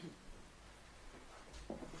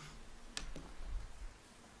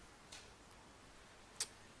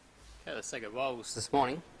Okay, let's take our Bibles this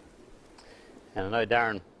morning. And I know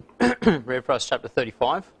Darren read for us chapter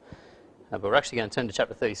 35, but we're actually going to turn to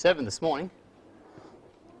chapter 37 this morning.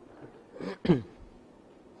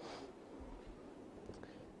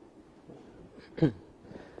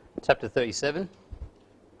 Chapter 37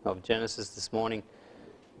 of Genesis this morning,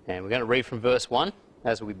 and we're going to read from verse 1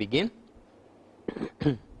 as we begin.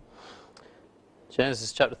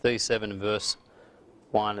 Genesis chapter 37 and verse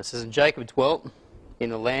 1. It says, "And Jacob dwelt in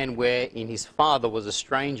the land wherein his father was a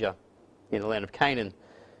stranger, in the land of Canaan.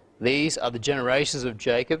 These are the generations of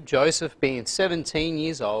Jacob. Joseph, being 17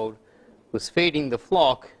 years old, was feeding the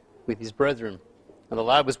flock with his brethren. And the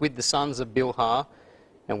lad was with the sons of Bilhah,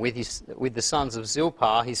 and with the sons of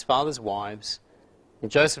Zilpah, his father's wives. And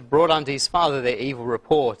Joseph brought unto his father their evil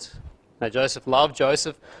report. Now Joseph loved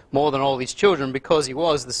Joseph more than all his children, because he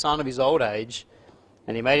was the son of his old age.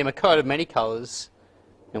 And he made him a coat of many colours.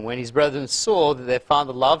 And when his brethren saw that their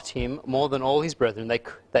father loved him more than all his brethren,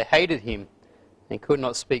 they hated him and could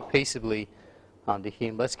not speak peaceably unto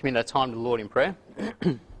him." Let's commit our time to the Lord in prayer.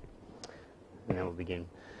 And then we'll begin.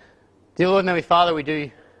 Dear Lord and Heavenly Father, we do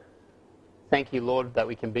thank you, Lord, that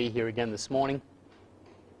we can be here again this morning.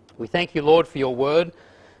 We thank you, Lord, for your word.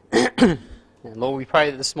 And Lord, we pray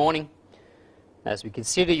that this morning, as we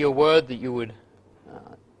consider your word, that you would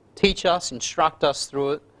teach us, instruct us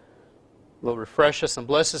through it. Lord, refresh us and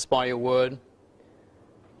bless us by your word.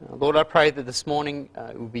 Lord, I pray that this morning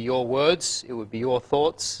it would be your words, it would be your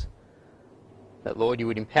thoughts. That, Lord, you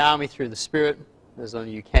would empower me through the Spirit as only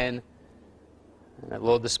you can. And that,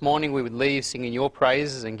 Lord, this morning we would leave singing your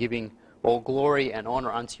praises and giving all glory and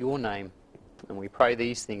honour unto your name. And we pray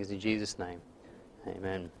these things in Jesus' name.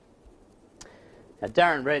 Amen. Now,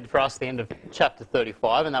 Darren read for us the end of chapter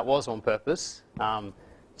 35, and that was on purpose.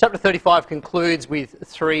 Chapter 35 concludes with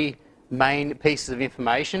three main pieces of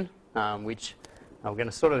information, which we're going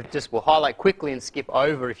to sort of we'll highlight quickly and skip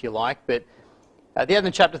over if you like. But at the end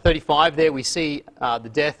of chapter 35 there we see the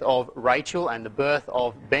death of Rachel and the birth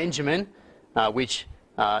of Benjamin, which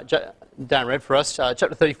Dan read for us.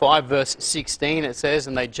 Chapter 35 verse 16, it says,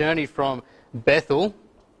 "And they journeyed from Bethel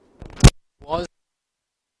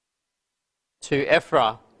to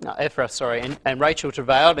Ephrath, and Rachel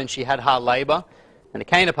travailed, and she had hard labour. And it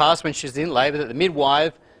came to pass when she was in labour that the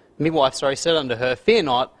midwife said unto her, Fear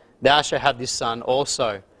not, thou shalt have this son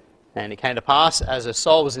also. And it came to pass, as her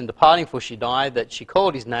soul was in departing, for she died, that she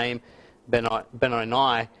called his name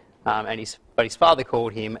Benoni, but his father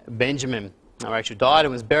called him Benjamin. And Rachel died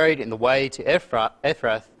and was buried in the way to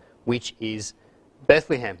Ephrath, which is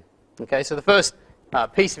Bethlehem." Okay, so the first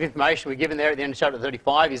piece of information we're given there at the end of chapter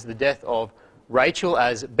 35 is the death of Rachel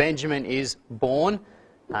as Benjamin is born,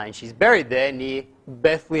 and she's buried there near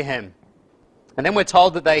Bethlehem. And then we're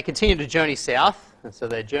told that they continue to journey south, and so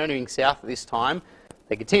they're journeying south at this time.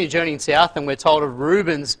 They continue journeying south, and we're told of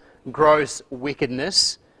Reuben's gross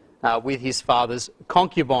wickedness with his father's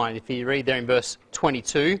concubine. If you read there in verse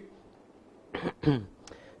 22, it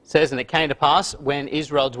says, "And it came to pass, when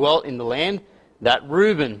Israel dwelt in the land, that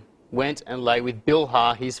Reuben went and lay with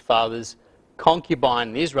Bilhah, his father's concubine.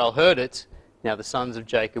 And Israel heard it. Now the sons of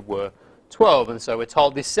Jacob were 12. And so we're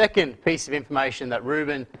told this second piece of information, that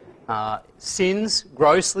Reuben sins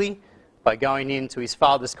grossly by going into his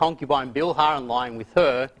father's concubine Bilhah and lying with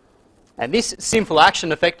her. And this sinful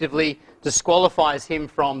action effectively disqualifies him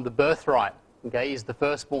from the birthright. Okay, he's the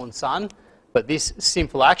firstborn son, but this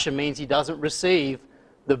sinful action means he doesn't receive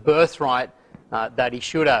the birthright that he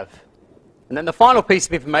should have. And then the final piece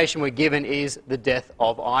of information we're given is the death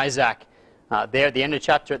of Isaac. There at the end of the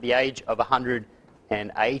chapter, at the age of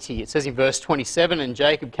 180. It says in verse 27, "And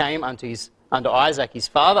Jacob came unto Isaac his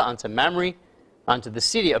father, unto Mamre, unto the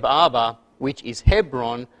city of Arba, which is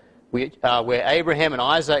Hebron, where Abraham and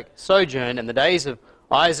Isaac sojourned. And the days of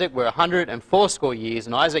Isaac were 180 years.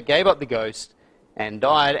 And Isaac gave up the ghost, and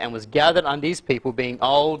died, and was gathered unto his people, being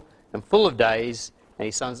old and full of days. And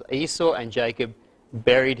his sons Esau and Jacob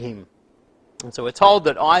buried him." And so we're told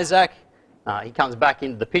that Isaac, he comes back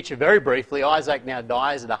into the picture very briefly. Isaac now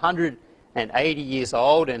dies at 180 years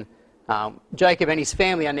old, and Jacob and his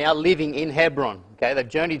family are now living in Hebron. Okay, they've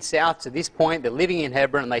journeyed south to this point. They're living in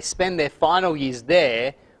Hebron, and they spend their final years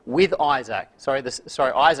there with Isaac.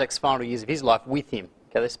 Isaac's final years of his life with him.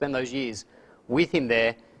 Okay, they spend those years with him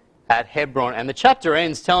there at Hebron. And the chapter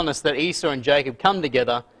ends telling us that Esau and Jacob come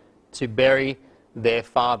together to bury their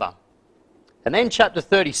father. And then chapter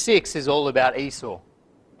 36 is all about Esau.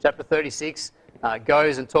 Chapter 36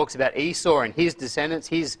 goes and talks about Esau and his descendants,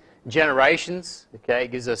 his generations. Okay,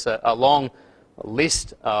 it gives us a long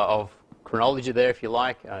list of chronology there, if you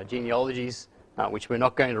like, genealogies, which we're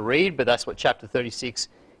not going to read, but that's what chapter 36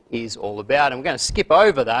 is all about. And we're going to skip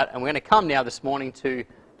over that, and we're going to come now this morning to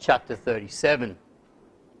chapter 37.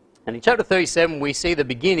 And in chapter 37, we see the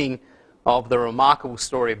beginning of the remarkable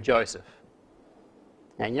story of Joseph.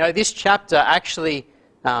 And you know, this chapter actually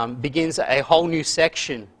begins a whole new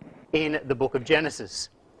section in the book of Genesis.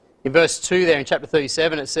 In verse 2 there in chapter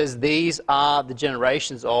 37, it says, "These are the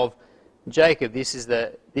generations of Jacob."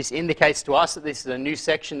 This indicates to us that this is a new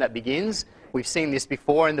section that begins. We've seen this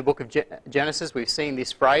before in the book of Genesis. We've seen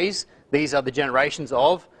this phrase, "These are the generations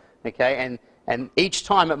of," okay, and each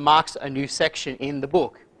time it marks a new section in the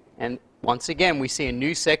book. And once again, we see a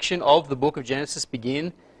new section of the book of Genesis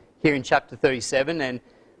begin here in chapter 37. And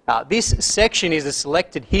this section is a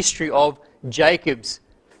selected history of Jacob's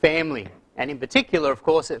family. And in particular, of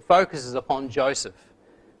course, it focuses upon Joseph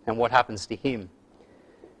and what happens to him.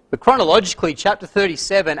 But chronologically, chapter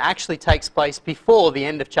 37 actually takes place before the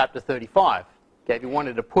end of chapter 35. Okay, if you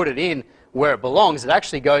wanted to put it in where it belongs, it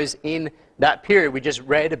actually goes in that period we just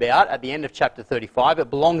read about at the end of chapter 35. It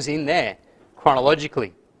belongs in there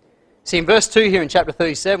chronologically. See, in verse 2 here in chapter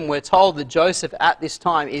 37, we're told that Joseph at this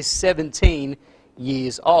time is 17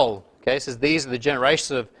 years old. Okay, it says these are the generations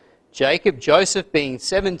of Jacob, Joseph being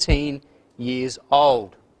 17 years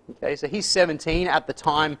old. Okay, so he's 17 at the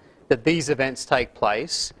time that these events take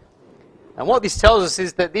place. And what this tells us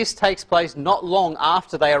is that this takes place not long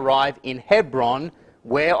after they arrive in Hebron,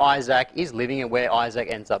 where Isaac is living and where Isaac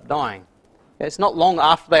ends up dying. Okay, it's not long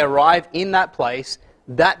after they arrive in that place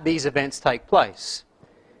that these events take place.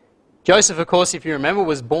 Joseph, of course, if you remember,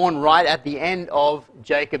 was born right at the end of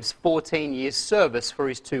Jacob's 14 years service for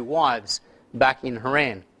his two wives back in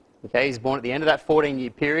Haran. Okay, he's born at the end of that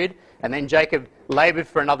 14-year period, and then Jacob laboured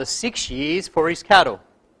for another 6 years for his cattle.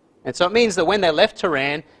 And so it means that when they left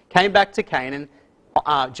Haran, came back to Canaan,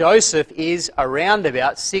 Joseph is around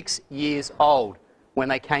about 6 years old when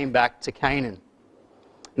they came back to Canaan.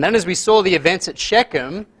 And then as we saw, the events at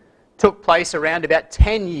Shechem took place around about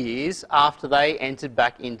 10 years after they entered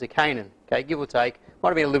back into Canaan. Okay, give or take. Might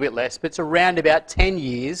have been a little bit less, but it's around about 10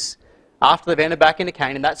 years after they've entered back into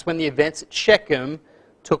Canaan. That's when the events at Shechem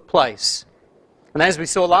took place. And as we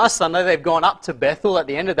saw last Sunday, they've gone up to Bethel at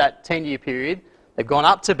the end of that 10-year period. They've gone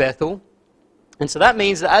up to Bethel. And so that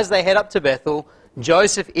means that as they head up to Bethel,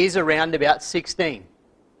 Joseph is around about 16.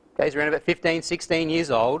 Okay, he's around about 15, 16 years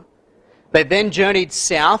old. They then journeyed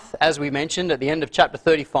south, as we mentioned at the end of chapter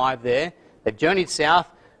 35 there. They've journeyed south.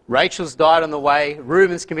 Rachel's died on the way.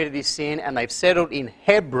 Reuben's committed his sin, and they've settled in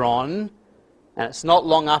Hebron. And it's not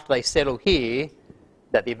long after they settle here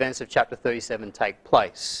that the events of chapter 37 take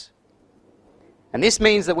place. And this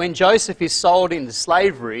means that when Joseph is sold into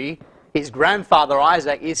slavery, his grandfather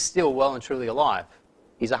Isaac is still well and truly alive.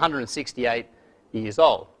 He's 168 years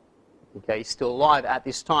old. Okay, he's still alive at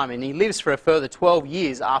this time, and he lives for a further 12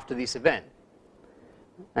 years after this event.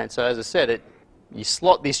 And so, as I said, you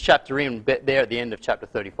slot this chapter in there at the end of chapter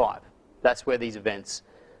 35. That's where these events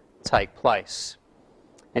take place.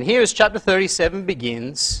 And here as chapter 37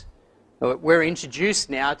 begins, we're introduced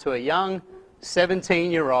now to a young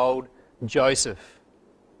 17-year-old Joseph.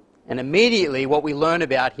 And immediately what we learn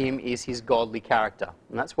about him is his godly character.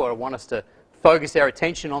 And that's what I want us to focus our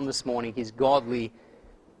attention on this morning, his godly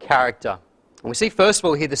character. And we see first of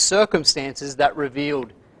all here the circumstances that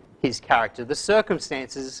revealed his character. The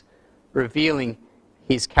circumstances revealing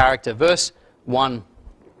his character. Verse 1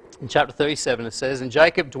 in chapter 37 it says, "And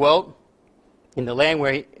Jacob dwelt in the land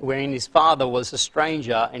wherein his father was a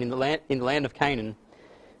stranger, and in the land of Canaan.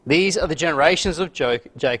 These are the generations of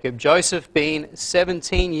Jacob. Joseph, being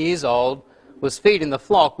 17 years old, was feeding the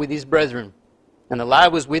flock with his brethren. And the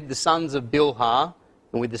lad was with the sons of Bilhah,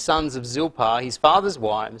 and with the sons of Zilpah, his father's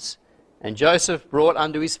wives. And Joseph brought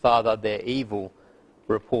unto his father their evil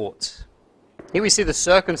reports." Here we see the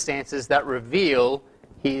circumstances that reveal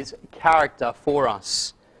his character for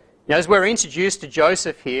us. Now, as we're introduced to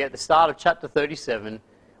Joseph here at the start of chapter 37,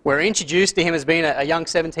 we're introduced to him as being a young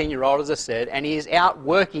 17-year-old, as I said, and he is out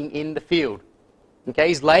working in the field. Okay,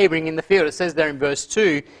 he's labouring in the field. It says there in verse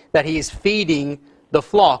 2 that he is feeding the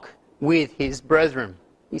flock with his brethren.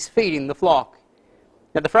 He's feeding the flock.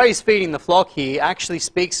 Now, the phrase feeding the flock here actually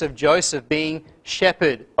speaks of Joseph being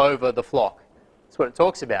shepherd over the flock. That's what it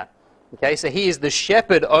talks about. Okay, so he is the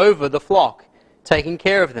shepherd over the flock, taking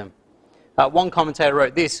care of them. One commentator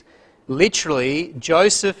wrote this, literally,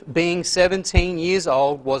 Joseph, being 17 years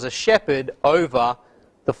old, was a shepherd over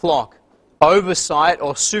the flock. Oversight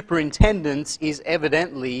or superintendence is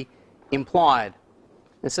evidently implied.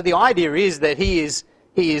 And so the idea is that he is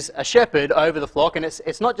a shepherd over the flock, and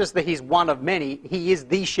it's not just that he's one of many, he is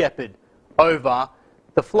the shepherd over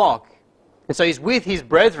the flock. And so he's with his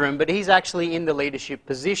brethren, but he's actually in the leadership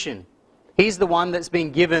position. He's the one that's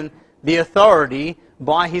been given the authority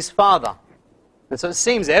by his father. And so it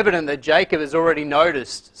seems evident that Jacob has already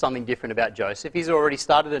noticed something different about Joseph. He's already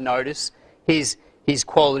started to notice his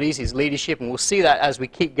qualities, his leadership, and we'll see that as we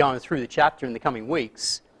keep going through the chapter in the coming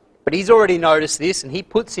weeks. But he's already noticed this, and he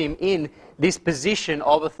puts him in this position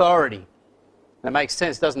of authority. And it makes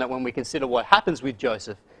sense, doesn't it, when we consider what happens with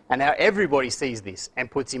Joseph and how everybody sees this and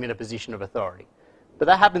puts him in a position of authority. But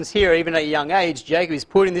that happens here even at a young age. Jacob is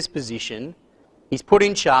put in this position. He's put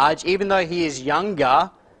in charge, even though he is younger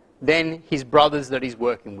than his brothers that he's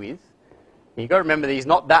working with. And you've got to remember that he's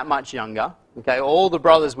not that much younger. Okay, all the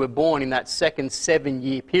brothers were born in that second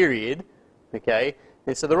 7-year period. Okay,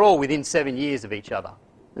 and so they're all within 7 years of each other.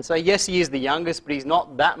 And so yes, he is the youngest, but he's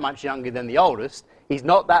not that much younger than the oldest. He's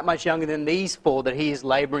not that much younger than these 4 that he is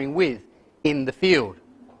labouring with in the field.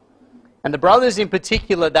 And the brothers in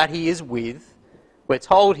particular that he is with, we're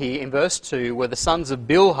told here in verse 2, were the sons of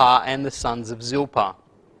Bilhah and the sons of Zilpah.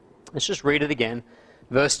 Let's just read it again.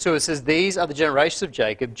 Verse 2, it says, "These are the generations of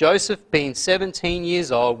Jacob. Joseph, being 17 years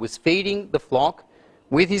old, was feeding the flock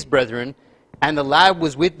with his brethren, and the lad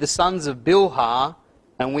was with the sons of Bilhah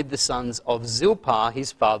and with the sons of Zilpah,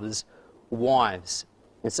 his father's wives."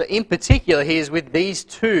 And so in particular, he is with these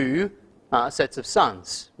 2 sets of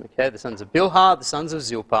sons. Okay, the sons of Bilhah, the sons of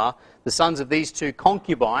Zilpah, the sons of these 2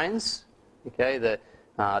 concubines, okay,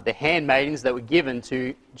 the handmaidens that were given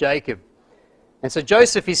to Jacob. And so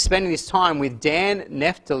Joseph is spending his time with Dan,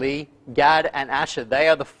 Naphtali, Gad, and Asher. They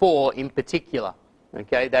are the 4 in particular,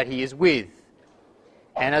 okay, that he is with.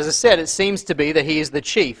 And as I said, it seems to be that he is the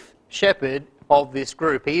chief shepherd of this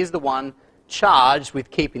group. He is the one charged with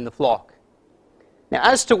keeping the flock. Now,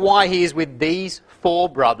 as to why he is with these 4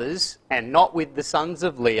 brothers and not with the sons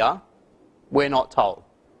of Leah, we're not told.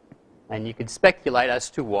 And you could speculate as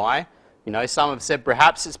to why. You know, some have said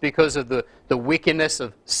perhaps it's because of the wickedness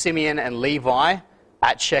of Simeon and Levi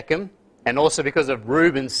at Shechem, and also because of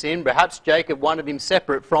Reuben's sin. Perhaps Jacob wanted him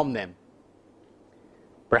separate from them.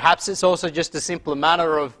 Perhaps it's also just a simpler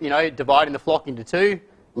matter of, dividing the flock into 2.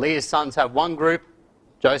 Leah's sons have one group,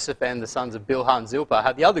 Joseph and the sons of Bilhah and Zilpah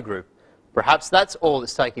have the other group. Perhaps that's all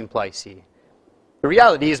that's taking place here. The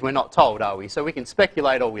reality is we're not told, are we? So we can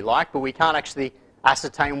speculate all we like, but we can't actually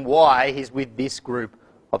ascertain why he's with this group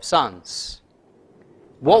of sons.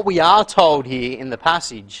 What we are told here in the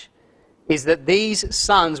passage is that these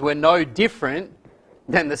sons were no different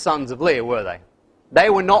than the sons of Leah, were they? They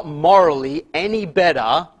were not morally any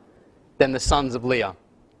better than the sons of Leah.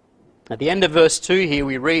 At the end of verse 2 here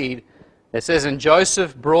we read, it says, "And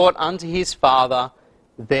Joseph brought unto his father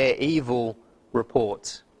their evil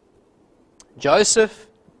report." Joseph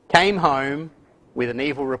came home with an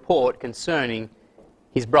evil report concerning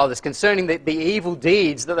his brothers, concerning the evil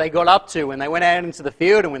deeds that they got up to when they went out into the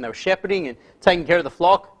field and when they were shepherding and taking care of the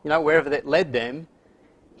flock, wherever that led them.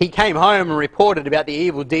 He came home and reported about the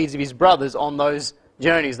evil deeds of his brothers on those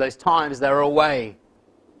journeys, those times they were away.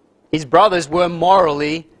 His brothers were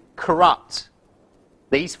morally corrupt.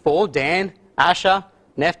 These 4, Dan, Asher,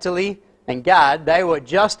 Naphtali, and Gad, they were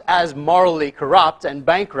just as morally corrupt and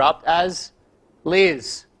bankrupt as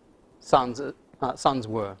Leah's sons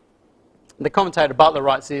were. The commentator Butler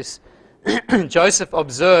writes this, "Joseph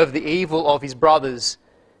observed the evil of his brothers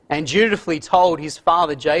and dutifully told his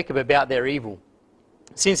father Jacob about their evil.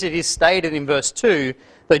 Since it is stated in verse 2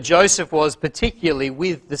 that Joseph was particularly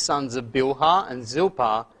with the sons of Bilhah and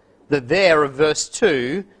Zilpah, the there of verse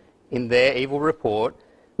 2 in their evil report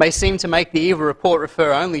may seem to make the evil report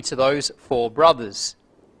refer only to those 4 brothers.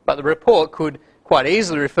 But the report could quite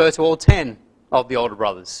easily refer to all 10 of the older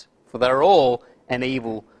brothers, for they are all an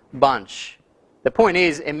evil bunch." The point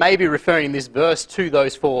is, it may be referring in this verse to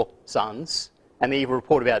those 4 sons and the evil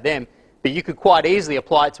report about them, but you could quite easily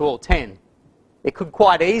apply it to all 10. It could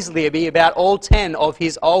quite easily be about all 10 of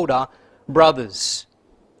his older brothers.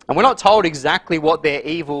 And we're not told exactly what their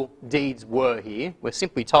evil deeds were here. We're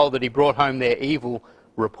simply told that he brought home their evil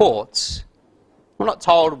reports. We're not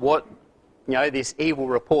told what this evil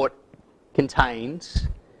report contains.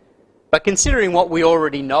 But considering what we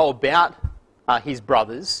already know about his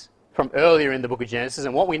brothers from earlier in the book of Genesis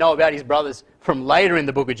and what we know about his brothers from later in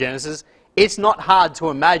the book of Genesis, it's not hard to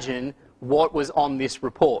imagine what was on this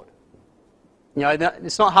report.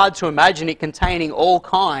 It's not hard to imagine it containing all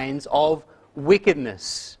kinds of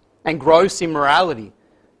wickedness and gross immorality.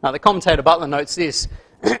 Now, the commentator Butler notes this.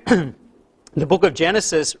 The book of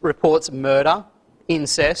Genesis reports murder,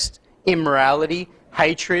 incest, immorality,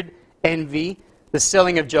 hatred, envy, the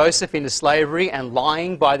selling of Joseph into slavery, and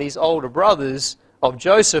lying by these older brothers of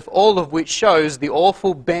Joseph, all of which shows the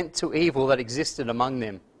awful bent to evil that existed among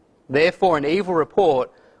them. Therefore, an evil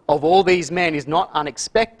report of all these men is not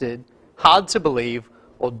unexpected, hard to believe,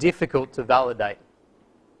 or difficult to validate.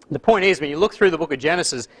 The point is, when you look through the book of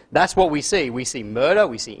Genesis, that's what we see. We see murder,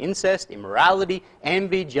 we see incest, immorality,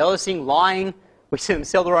 envy, jealousy, lying. We see them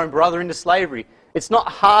sell their own brother into slavery. It's not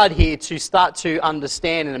hard here to start to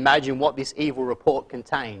understand and imagine what this evil report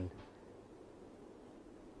contained.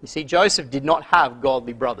 You see, Joseph did not have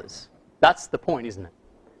godly brothers. That's the point, isn't it?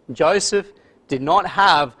 Joseph did not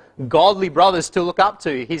have godly brothers to look up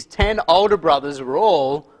to. His 10 older brothers were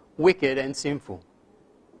all wicked and sinful.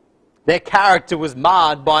 Their character was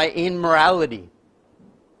marred by immorality.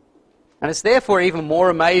 And it's therefore even more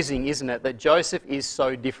amazing, isn't it, that Joseph is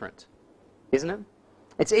so different, isn't it?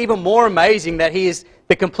 It's even more amazing that he is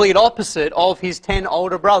the complete opposite of his 10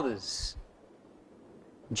 older brothers.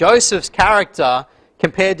 Joseph's character,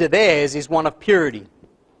 compared to theirs, is one of purity.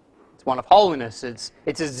 It's one of holiness. It's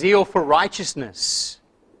a zeal for righteousness.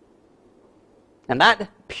 And that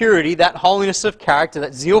purity, that holiness of character,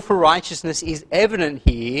 that zeal for righteousness is evident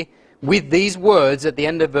here with these words at the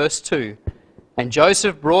end of verse 2. And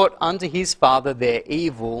Joseph brought unto his father their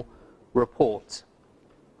evil report.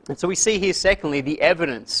 And so we see here, secondly, the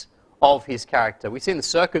evidence of his character. We've seen the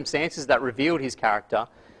circumstances that revealed his character.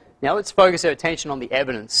 Now let's focus our attention on the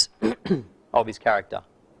evidence of his character.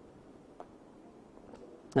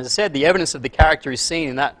 As I said, the evidence of the character is seen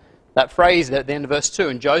in that phrase at the end of verse 2.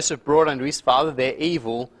 And Joseph brought unto his father their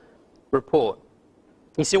evil report.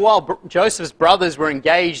 You see, while Joseph's brothers were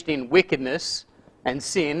engaged in wickedness and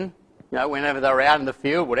sin, whenever they were out in the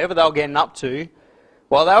field, whatever they were getting up to,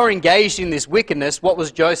 while they were engaged in this wickedness, what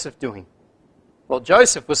was Joseph doing? Well,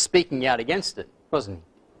 Joseph was speaking out against it, wasn't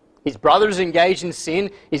he? His brothers are engaged in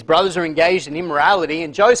sin, his brothers are engaged in immorality,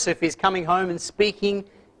 and Joseph is coming home and speaking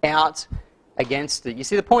out against it. You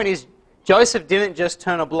see, the point is, Joseph didn't just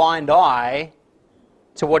turn a blind eye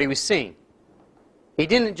to what he was seeing. He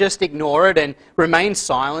didn't just ignore it and remain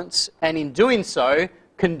silent, and in doing so,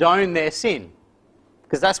 condone their sin,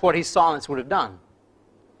 because that's what his silence would have done.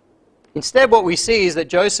 Instead, what we see is that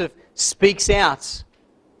Joseph speaks out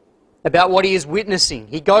about what he is witnessing.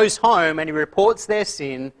 He goes home and he reports their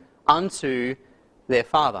sin unto their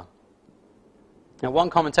father. Now, one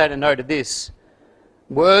commentator noted this: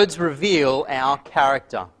 words reveal our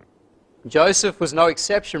character. Joseph was no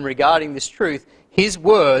exception regarding this truth. His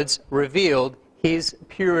words revealed his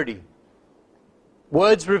purity.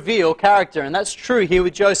 Words reveal character, and that's true here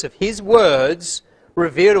with Joseph. His words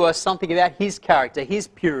reveal to us something about his character, his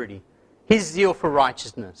purity, his zeal for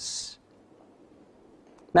righteousness.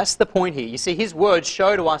 That's the point here. You see, his words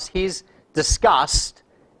show to us his disgust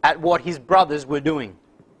at what his brothers were doing,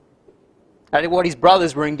 at what his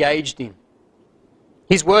brothers were engaged in.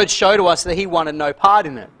 His words show to us that he wanted no part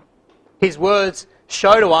in it. His words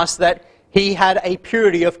show to us that he had a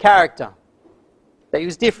purity of character, that he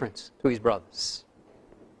was different to his brothers.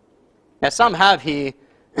 Now, some have here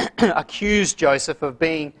accused Joseph of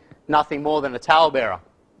being nothing more than a talebearer.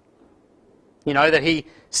 That he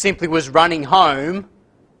simply was running home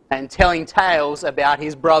and telling tales about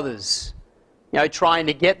his brothers, trying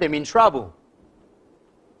to get them in trouble.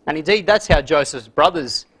 And indeed, that's how Joseph's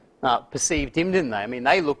brothers perceived him, didn't they? I mean,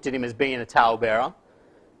 they looked at him as being a talebearer.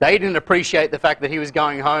 They didn't appreciate the fact that he was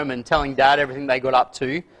going home and telling Dad everything they got up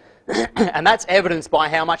to. And that's evidenced by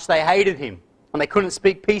how much they hated him. And they couldn't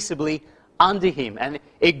speak peaceably under him. And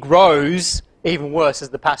it grows even worse as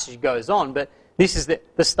the passage goes on. But this is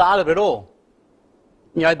the start of it all.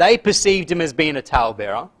 They perceived him as being a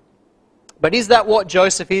talebearer. But is that what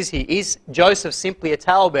Joseph is here? Is Joseph simply a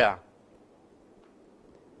talebearer?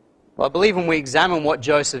 Well, I believe when we examine what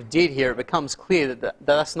Joseph did here, it becomes clear that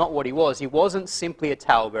that's not what he was. He wasn't simply a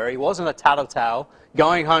talebearer. He wasn't a tattletale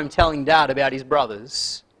going home telling Dad about his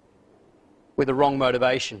brothers with the wrong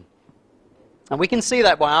motivation. And we can see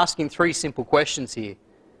that by asking 3 simple questions here.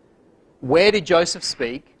 Where did Joseph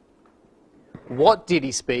speak? What did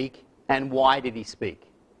he speak? And why did he speak?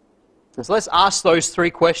 And so let's ask those 3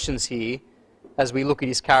 questions here as we look at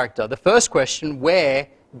his character. The first question, where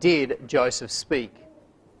did Joseph speak?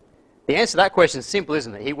 The answer to that question is simple,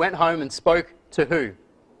 isn't it? He went home and spoke to who?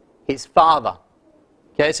 His father.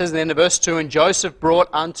 Okay, it says in the end of verse 2, and Joseph brought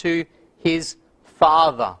unto his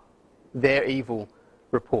father their evil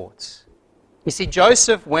reports. You see,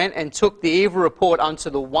 Joseph went and took the evil report unto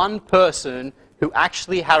the one person who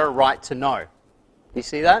actually had a right to know. You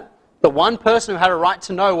see that? The one person who had a right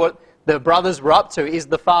to know what the brothers were up to is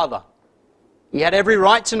the father. He had every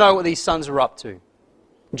right to know what these sons were up to.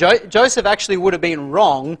 Joseph actually would have been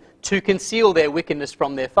wrong to conceal their wickedness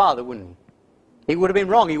from their father, wouldn't he? He would have been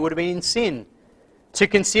wrong. He would have been in sin. To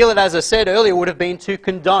conceal it, as I said earlier, would have been to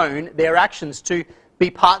condone their actions, to be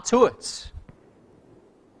part to it.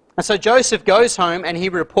 And so Joseph goes home and he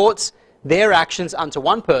reports their actions unto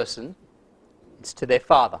one person, it's to their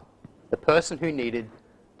father, the person who needed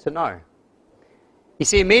to know. You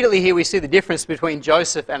see, immediately here we see the difference between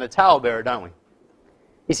Joseph and a talebearer, don't we?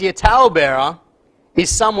 You see, a talebearer is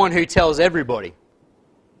someone who tells everybody.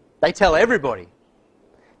 They tell everybody.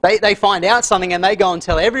 They find out something and they go and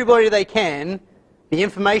tell everybody they can the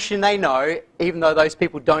information they know, even though those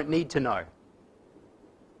people don't need to know.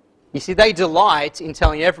 You see, they delight in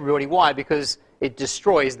telling everybody. Why? Because it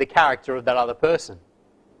destroys the character of that other person.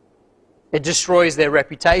 It destroys their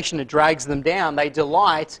reputation. It drags them down. They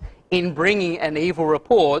delight in bringing an evil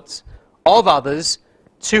report of others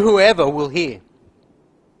to whoever will hear.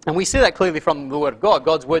 And we see that clearly from the Word of God.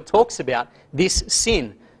 God's Word talks about this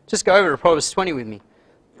sin. Just go over to Proverbs 20 with me.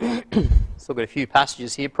 Still got a few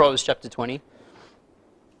passages here. Proverbs chapter 20.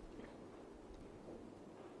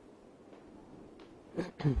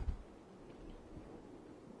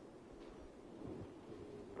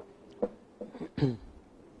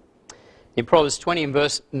 In Proverbs 20 and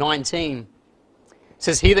verse 19, it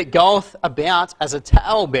says, "He that goeth about as a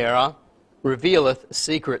talebearer revealeth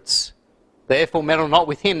secrets. Therefore meddle not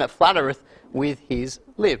with him that flattereth with his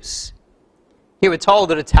lips." Here we're told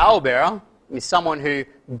that a talebearer is someone who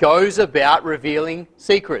goes about revealing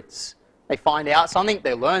secrets. They find out something,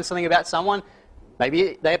 they learn something about someone.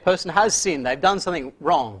 Maybe that person has sinned, they've done something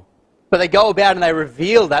wrong. But they go about and they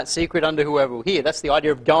reveal that secret unto whoever will hear. That's the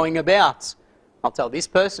idea of going about. I'll tell this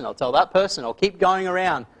person, I'll tell that person, I'll keep going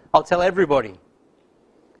around, I'll tell everybody.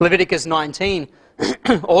 Leviticus 19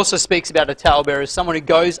 also speaks about a talebearer as someone who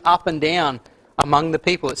goes up and down among the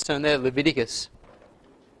people. Let's turn there, Leviticus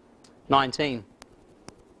 19.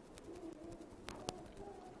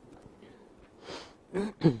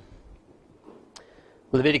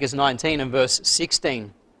 Leviticus 19 and verse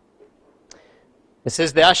 16. It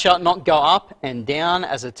says, "Thou shalt not go up and down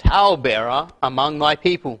as a talebearer among thy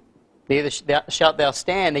people. Neither shalt thou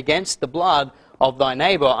stand against the blood of thy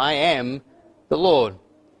neighbour. I am the Lord."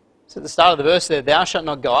 So at the start of the verse there, "Thou shalt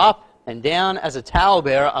not go up and down as a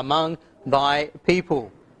talebearer among thy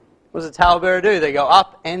people." What does a talebearer do? They go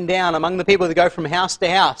up and down among the people. They go from house to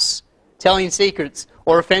house, telling secrets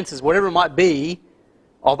or offences, whatever it might be,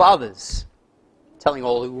 of others, telling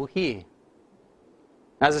all who will hear.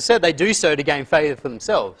 As I said, they do so to gain favour for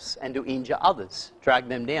themselves and to injure others, drag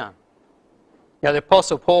them down. Now, the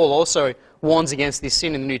Apostle Paul also warns against this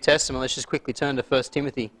sin in the New Testament. Let's just quickly turn to 1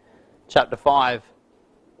 Timothy chapter 5.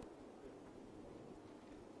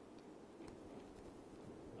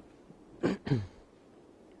 1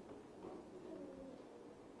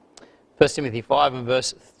 Timothy 5 and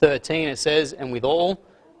verse 13, it says, "And withal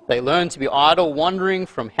they learn to be idle, wandering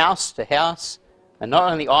from house to house, and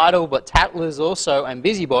not only idle, but tattlers also, and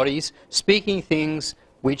busybodies, speaking things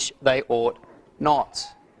which they ought not."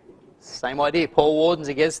 Same idea. Paul wardens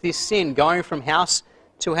against this sin, going from house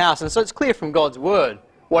to house. And so it's clear from God's Word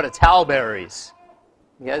what a talebearer is.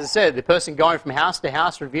 As I said, the person going from house to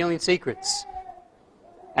house, revealing secrets.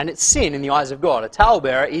 And it's sin in the eyes of God. A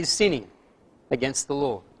talebearer is sinning against the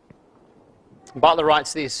Lord. Butler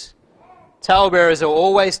writes this: "Talebearers are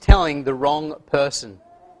always telling the wrong person.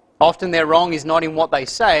 Often their wrong is not in what they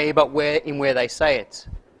say, but in where they say it.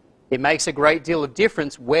 It makes a great deal of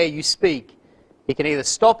difference where you speak. It can either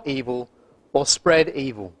stop evil or spread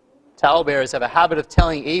evil. Talebearers have a habit of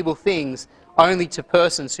telling evil things only to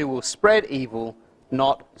persons who will spread evil,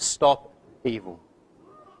 not stop evil."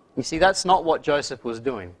 You see, that's not what Joseph was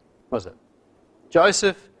doing, was it?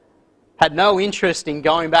 Joseph had no interest in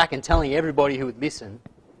going back and telling everybody who would listen.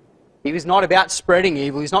 He was not about spreading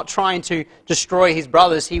evil. He's not trying to destroy his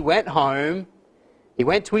brothers. He went home, he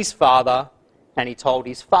went to his father, and he told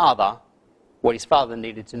his father what his father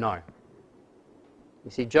needed to know.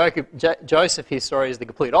 You see, Joseph, his story, is the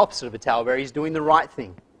complete opposite of a talebearer. He's doing the right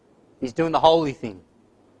thing. He's doing the holy thing,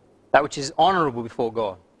 that which is honourable before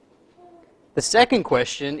God. The second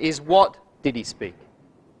question is, what did he speak?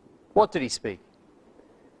 What did he speak?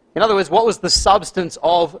 In other words, what was the substance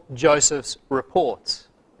of Joseph's report?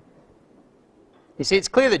 You see, it's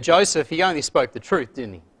clear that Joseph, he only spoke the truth,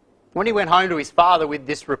 didn't he? When he went home to his father with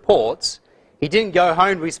this report, he didn't go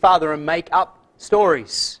home to his father and make up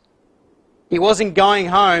stories. He wasn't going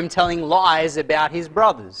home telling lies about his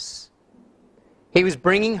brothers. He was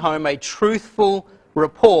bringing home a truthful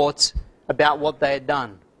report about what they had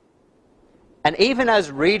done. And even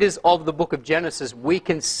as readers of the book of Genesis, we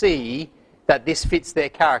can see that this fits their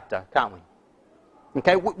character, can't we?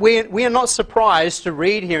 Okay, we are not surprised to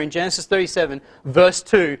read here in Genesis 37, verse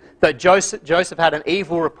 2, that Joseph had an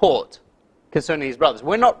evil report concerning his brothers.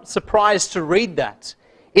 We're not surprised to read that.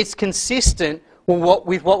 It's consistent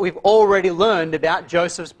with what we've already learned about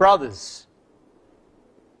Joseph's brothers.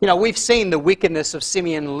 You know, we've seen the wickedness of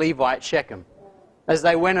Simeon and Levi at Shechem as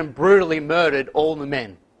they went and brutally murdered all the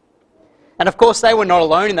men. And of course they were not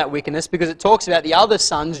alone in that wickedness, because it talks about the other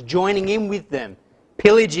sons joining in with them,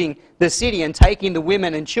 pillaging the city and taking the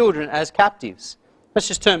women and children as captives. Let's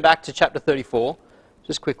just turn back to chapter 34,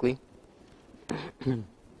 just quickly.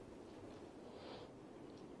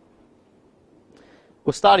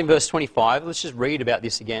 We'll start in verse 25. Let's just read about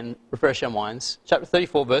this again, refresh our minds. Chapter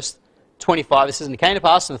 34, verse 25, it says, "And it came to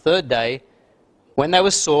pass on the third day, when they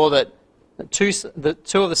saw that two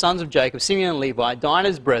of the sons of Jacob, Simeon and Levi,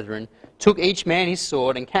 Dinah's brethren, took each man his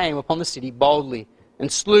sword and came upon the city boldly,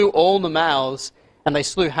 and slew all the males, and they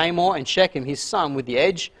slew Hamor and Shechem his son with the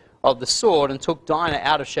edge of the sword, and took Dinah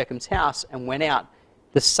out of Shechem's house, and went out.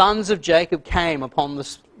 The sons of Jacob came upon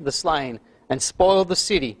the slain, and spoiled the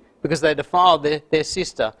city, because they defiled their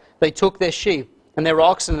sister. They took their sheep, and their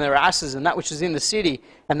oxen, and their asses, and that which was in the city,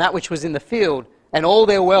 and that which was in the field, and all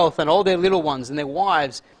their wealth, and all their little ones, and their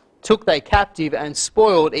wives, took they captive, and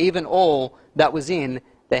spoiled even all that was in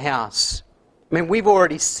their house." I mean, we've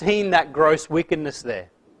already seen that gross wickedness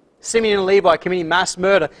there. Simeon and Levi committing mass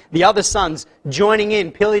murder, the other sons joining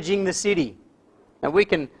in, pillaging the city. Now we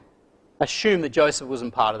can assume that Joseph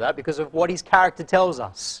wasn't part of that because of what his character tells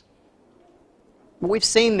us. But we've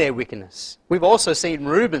seen their wickedness. We've also seen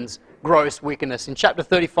Reuben's gross wickedness in chapter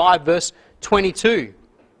 35, verse 22.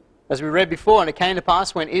 As we read before, "And it came to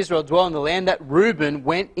pass when Israel dwelt in the land that Reuben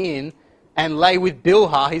went in and lay with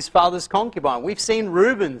Bilhah, his father's concubine." We've seen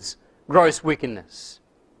Reuben's gross wickedness.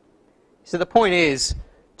 So the point is,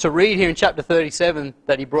 to read here in chapter 37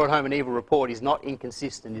 that he brought home an evil report is not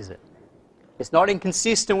inconsistent, is it? It's not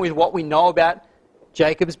inconsistent with what we know about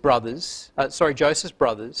Joseph's brothers.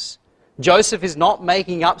 Joseph is not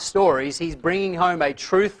making up stories. He's bringing home a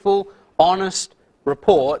truthful, honest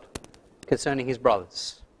report concerning his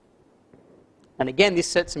brothers. And again, this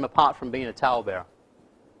sets him apart from being a talebearer.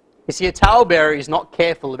 You see, a talebearer is not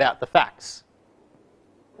careful about the facts.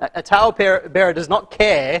 A talebearer does not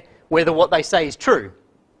care whether what they say is true.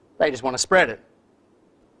 They just want to spread it.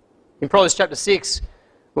 In Proverbs chapter 6,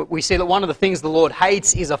 we see that one of the things the Lord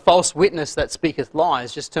hates is a false witness that speaketh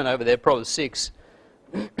lies. Just turn over there, Proverbs 6.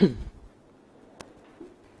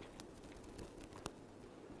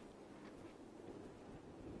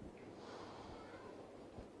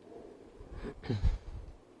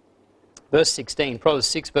 Verse 16, Proverbs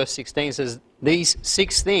 6, verse 16 says, "These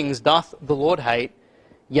 6 things doth the Lord hate,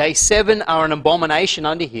 yea, 7 are an abomination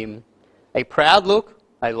unto him, a proud look,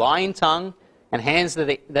 a lying tongue, and hands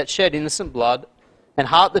that shed innocent blood, and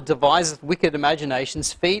heart that deviseth wicked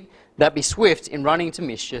imaginations, feet that be swift in running to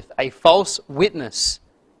mischief, a false witness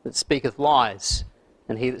that speaketh lies,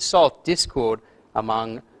 and he that soweth discord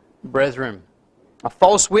among brethren." A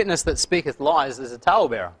false witness that speaketh lies is a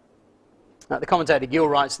talebearer. The commentator Gill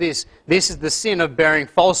writes this: "This is the sin of bearing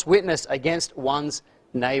false witness against one's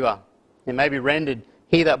neighbour." It may be rendered,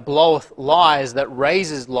 "He that bloweth lies, that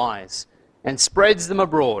raises lies, and spreads them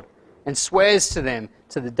abroad, and swears to them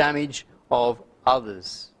to the damage of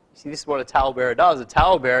others." See, this is what a talebearer does. A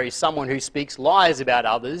talebearer is someone who speaks lies about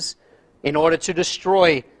others in order to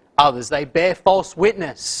destroy others. They bear false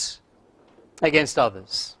witness against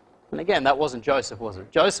others. And again, that wasn't Joseph, was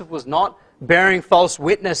it? Joseph was not bearing false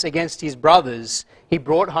witness against his brothers. He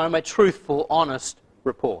brought home a truthful, honest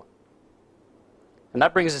report. And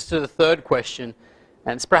that brings us to the third question,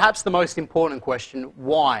 and it's perhaps the most important question: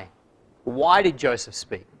 why? Why did Joseph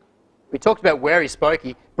speak? We talked about where he spoke.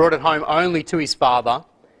 He brought it home only to his father.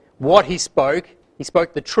 What he spoke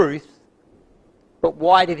the truth. But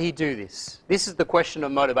why did he do this? This is the question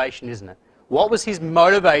of motivation, isn't it? What was his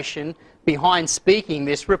motivation behind speaking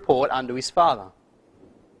this report unto his father?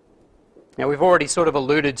 Now, we've already sort of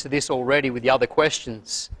alluded to this already with the other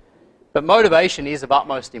questions, but motivation is of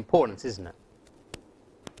utmost importance, isn't it?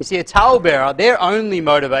 You see, a talebearer, their only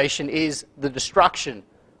motivation is the destruction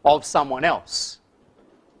of someone else.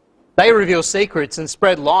 They reveal secrets and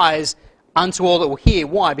spread lies unto all that will hear.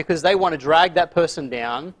 Why? Because they want to drag that person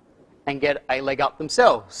down and get a leg up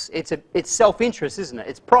themselves. It's self-interest, isn't it?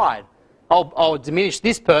 It's pride. I'll diminish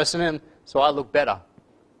this person and so I look better,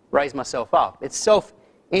 raise myself up. It's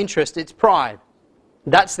self-interest, it's pride.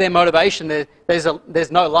 That's their motivation.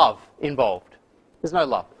 There's no love involved. There's no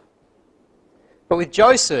love. But with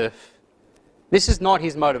Joseph, this is not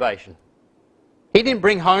his motivation. He didn't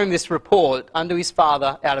bring home this report unto his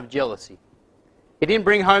father out of jealousy. He didn't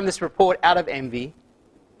bring home this report out of envy.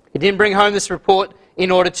 He didn't bring home this report in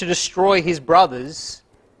order to destroy his brothers.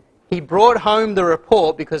 He brought home the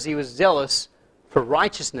report because he was zealous for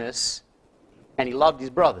righteousness and he loved his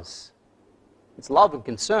brothers. It's love and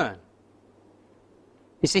concern.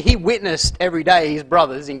 You see, he witnessed every day his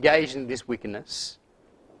brothers engaged in this wickedness.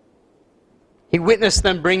 He witnessed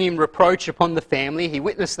them bringing reproach upon the family. He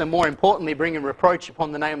witnessed them, more importantly, bringing reproach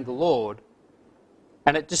upon the name of the Lord.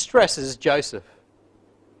 And it distresses Joseph.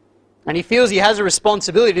 And he feels he has a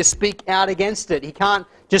responsibility to speak out against it. He can't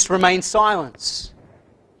just remain silent.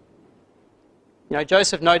 You know,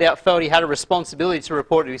 Joseph no doubt felt he had a responsibility to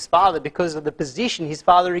report to his father because of the position his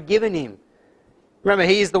father had given him. Remember,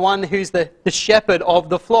 he is the one who's the shepherd of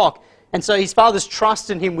the flock. And so his father's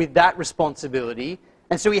trusted him with that responsibility.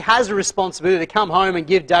 And so he has a responsibility to come home and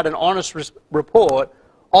give Dad an honest report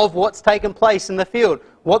of what's taken place in the field,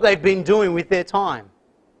 what they've been doing with their time.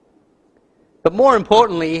 But more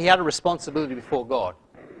importantly, he had a responsibility before God.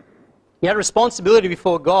 He had a responsibility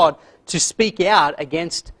before God to speak out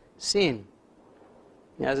against sin.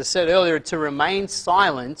 You know, as I said earlier, to remain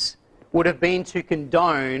silent would have been to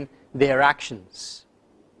condone their actions.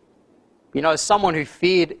 You know, as someone who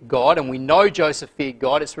feared God, and we know Joseph feared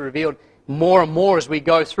God, it's revealed more and more as we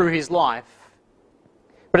go through his life.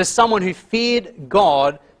 But as someone who feared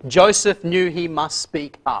God, Joseph knew he must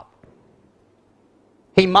speak up.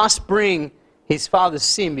 He must bring his brother's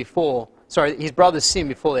sin before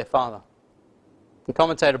their father. The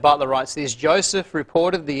commentator Butler writes this: Joseph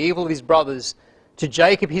reported the evil of his brothers to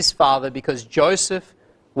Jacob his father because Joseph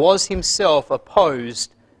was himself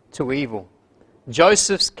opposed to evil.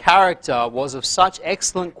 Joseph's character was of such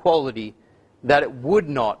excellent quality that it would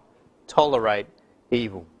not tolerate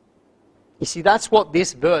evil. You see, that's what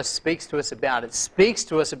this verse speaks to us about. It speaks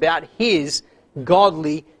to us about his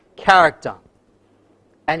godly character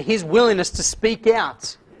and his willingness to speak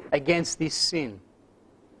out against this sin.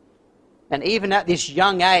 And even at this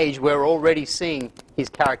young age, we're already seeing his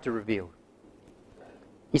character revealed.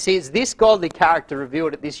 You see, it's this godly character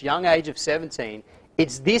revealed at this young age of 17.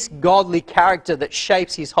 It's this godly character that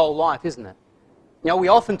shapes his whole life, isn't it? You know, we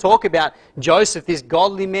often talk about Joseph, this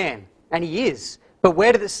godly man, and he is. But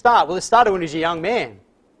where did it start? Well, it started when he was a young man.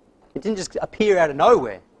 It didn't just appear out of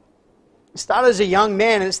nowhere. It started as a young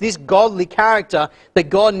man, and it's this godly character that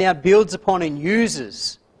God now builds upon and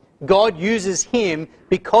uses. God uses him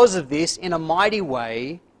because of this in a mighty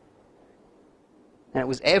way. And it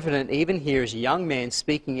was evident even here as a young man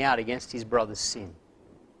speaking out against his brother's sin.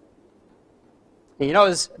 And you know,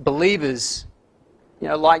 as believers, you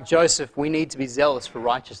know, like Joseph, we need to be zealous for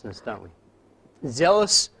righteousness, don't we?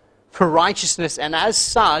 Zealous for righteousness, and as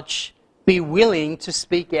such, be willing to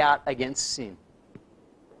speak out against sin.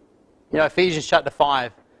 You know, Ephesians chapter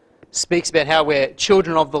 5 speaks about how we're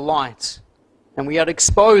children of the light, and we are to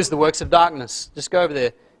expose the works of darkness. Just go over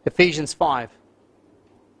there, Ephesians 5.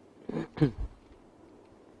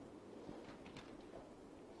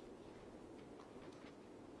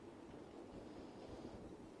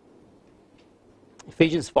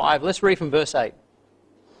 Ephesians 5, let's read from verse 8.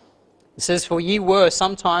 It says, For ye were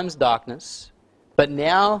sometimes darkness, but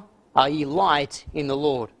now are ye light in the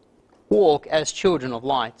Lord. Walk as children of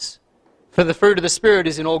lights. For the fruit of the Spirit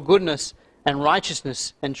is in all goodness and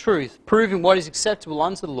righteousness and truth, proving what is acceptable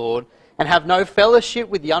unto the Lord, and have no fellowship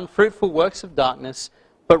with the unfruitful works of darkness,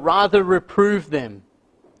 but rather reprove them.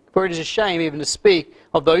 For it is a shame even to speak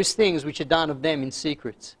of those things which are done of them in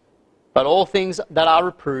secret. But all things that are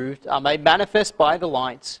reproved are made manifest by the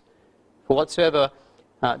light. For whatsoever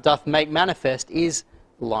doth make manifest is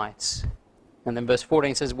light. And then verse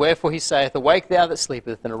 14 says, Wherefore he saith, Awake thou that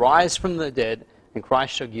sleepeth, and arise from the dead, and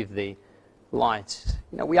Christ shall give thee light.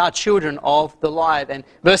 You know, we are children of the light. And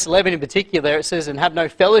verse 11 in particular, it says, And have no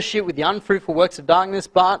fellowship with the unfruitful works of darkness,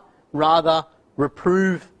 but rather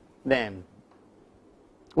reprove them.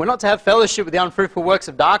 We're not to have fellowship with the unfruitful works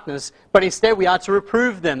of darkness, but instead we are to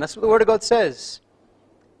reprove them. That's what the Word of God says.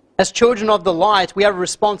 As children of the light, we have a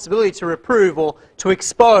responsibility to reprove or to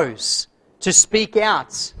expose, to speak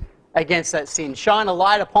out against that sin, shine a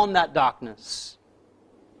light upon that darkness.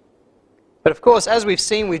 But of course, as we've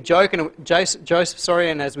seen with Joseph,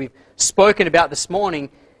 and as we've spoken about this morning,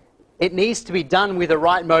 it needs to be done with the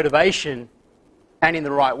right motivation and in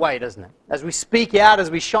the right way, doesn't it? As we speak out,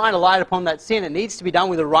 as we shine a light upon that sin, it needs to be done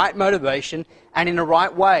with the right motivation and in the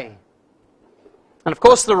right way. And of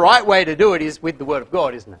course, the right way to do it is with the Word of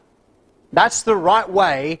God, isn't it? That's the right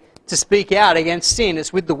way to speak out against sin.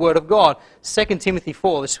 It's with the Word of God. 2 Timothy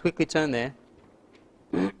 4, let's quickly turn there.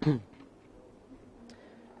 2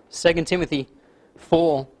 Timothy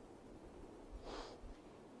 4.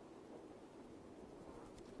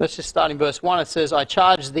 Let's just start in verse 1. It says, I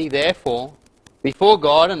charge thee therefore, before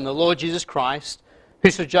God and the Lord Jesus Christ, who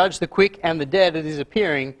shall judge the quick and the dead at his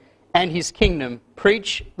appearing and his kingdom,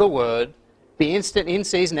 preach the word, be instant in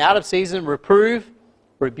season, out of season, reprove,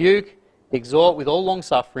 rebuke, exhort with all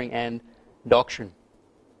longsuffering and doctrine.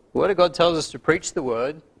 The Word of God tells us to preach the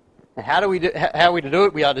Word. And how are we to do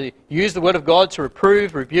it? We are to use the Word of God to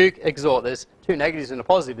reprove, rebuke, exhort. There's two negatives and a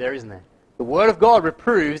positive there, isn't there? The Word of God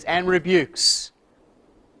reproves and rebukes.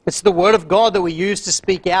 It's the Word of God that we use to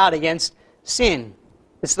speak out against sin.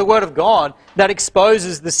 It's the Word of God that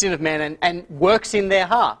exposes the sin of men and works in their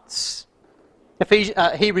hearts.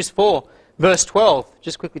 Hebrews 4, verse 12.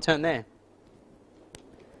 Just quickly turn there.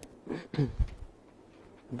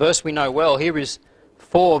 Verse we know well. Hebrews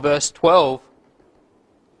 4, verse 12.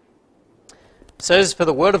 Says, "For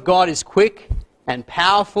the Word of God is quick and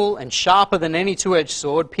powerful and sharper than any two-edged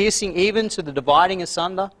sword, piercing even to the dividing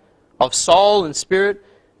asunder of soul and spirit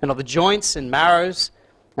and of the joints and marrows,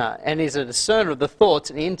 and is a discerner of the thoughts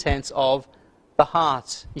and intents of the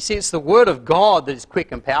heart." You see, it's the Word of God that is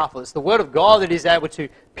quick and powerful. It's the Word of God that is able to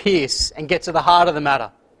pierce and get to the heart of the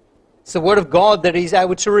matter. It's the Word of God that is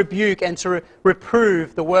able to rebuke and to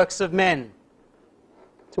reprove the works of men,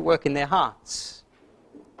 to work in their hearts.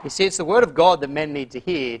 You see, it's the Word of God that men need to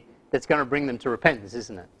hear that's going to bring them to repentance,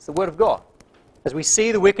 isn't it? It's the Word of God. As we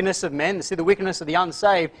see the wickedness of men, see the wickedness of the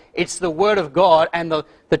unsaved, it's the Word of God and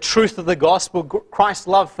the truth of the gospel, Christ's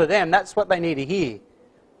love for them. That's what they need to hear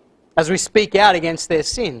as we speak out against their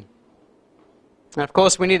sin. And of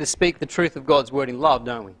course, we need to speak the truth of God's Word in love,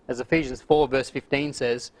 don't we? As Ephesians 4, verse 15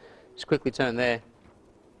 says, just quickly turn there.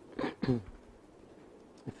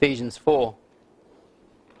 Ephesians 4.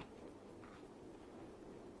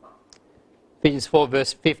 Ephesians 4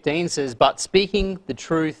 verse 15 says, "But speaking the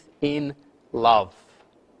truth in love,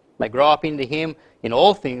 may grow up into Him in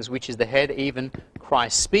all things, which is the head, even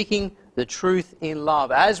Christ." Speaking the truth in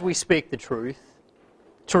love. As we speak the truth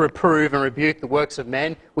to reprove and rebuke the works of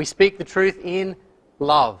men, we speak the truth in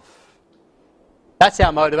love. That's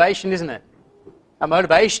our motivation, isn't it? Our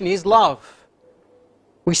motivation is love.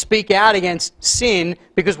 We speak out against sin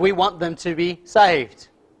because we want them to be saved.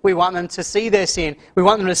 We want them to see their sin. We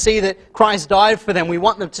want them to see that Christ died for them. We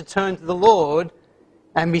want them to turn to the Lord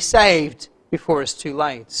and be saved before it's too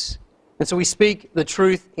late. And so we speak the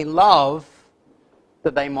truth in love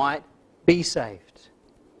that they might be saved.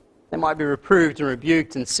 They might be reproved and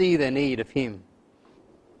rebuked and see their need of Him.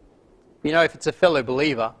 You know, if it's a fellow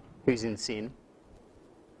believer who's in sin,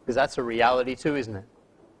 because that's a reality too, isn't it?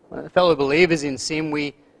 When a fellow believer's in sin,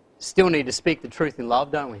 we still need to speak the truth in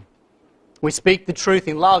love, don't we? We speak the truth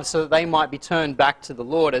in love so that they might be turned back to the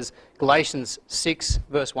Lord, as Galatians 6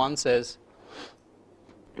 verse 1 says.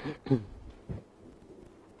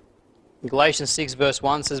 Galatians 6 verse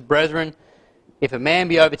 1 says, "Brethren, if a man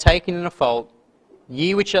be overtaken in a fault,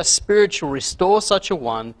 ye which are spiritual, restore such a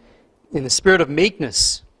one in the spirit of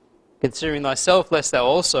meekness, considering thyself, lest thou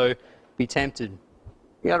also be tempted."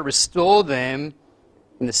 You got to restore them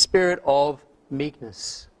in the spirit of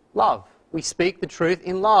meekness. Love. We speak the truth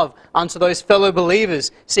in love unto those fellow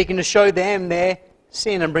believers, seeking to show them their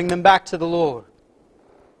sin and bring them back to the Lord.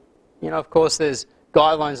 You know, of course, there's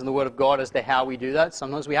guidelines in the Word of God as to how we do that.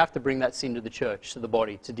 Sometimes we have to bring that sin to the church, to the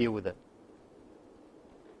body, to deal with it.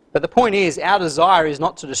 But the point is, our desire is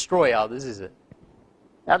not to destroy others, is it?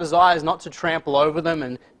 Our desire is not to trample over them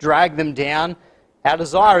and drag them down. Our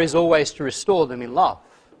desire is always to restore them in love,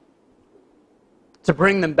 to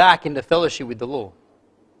bring them back into fellowship with the Lord.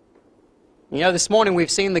 You know, this morning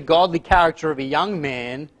we've seen the godly character of a young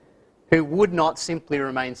man who would not simply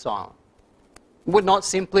remain silent. Would not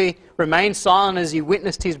simply remain silent as he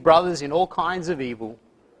witnessed his brothers in all kinds of evil.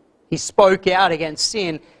 He spoke out against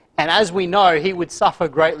sin, and as we know, he would suffer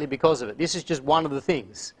greatly because of it. This is just one of the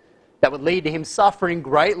things that would lead to him suffering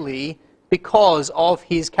greatly because of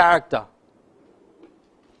his character.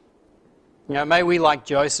 You know, may we, like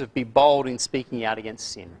Joseph, be bold in speaking out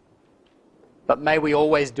against sin. But may we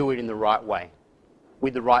always do it in the right way,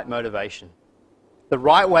 with the right motivation. The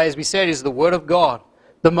right way, as we said, is the Word of God.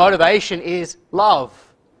 The motivation is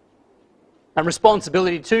love and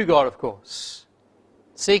responsibility to God, of course.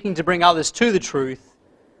 Seeking to bring others to the truth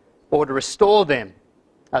or to restore them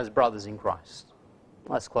as brothers in Christ.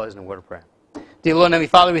 Let's close in a word of prayer. Dear Lord and Heavenly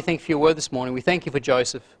Father, we thank you for your word this morning. We thank you for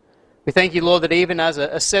Joseph. We thank you, Lord, that even as a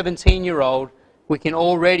 17-year-old, we can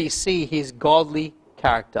already see his godly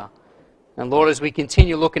character. And Lord, as we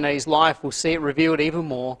continue looking at his life, we'll see it revealed even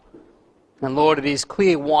more. And Lord, it is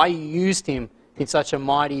clear why you used him in such a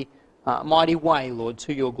mighty way, Lord,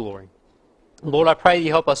 to your glory. Lord, I pray that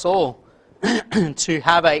you help us all to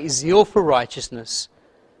have a zeal for righteousness.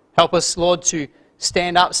 Help us, Lord, to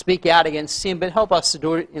stand up, speak out against sin, but help us to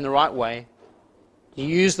do it in the right way. To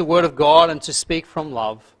use the Word of God and to speak from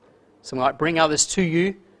love, so we might bring others to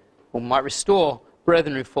you, or might restore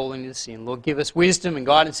brethren who fall into sin. Lord, give us wisdom and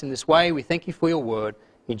guidance in this way. We thank you for your word.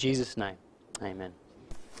 In Jesus' name, amen.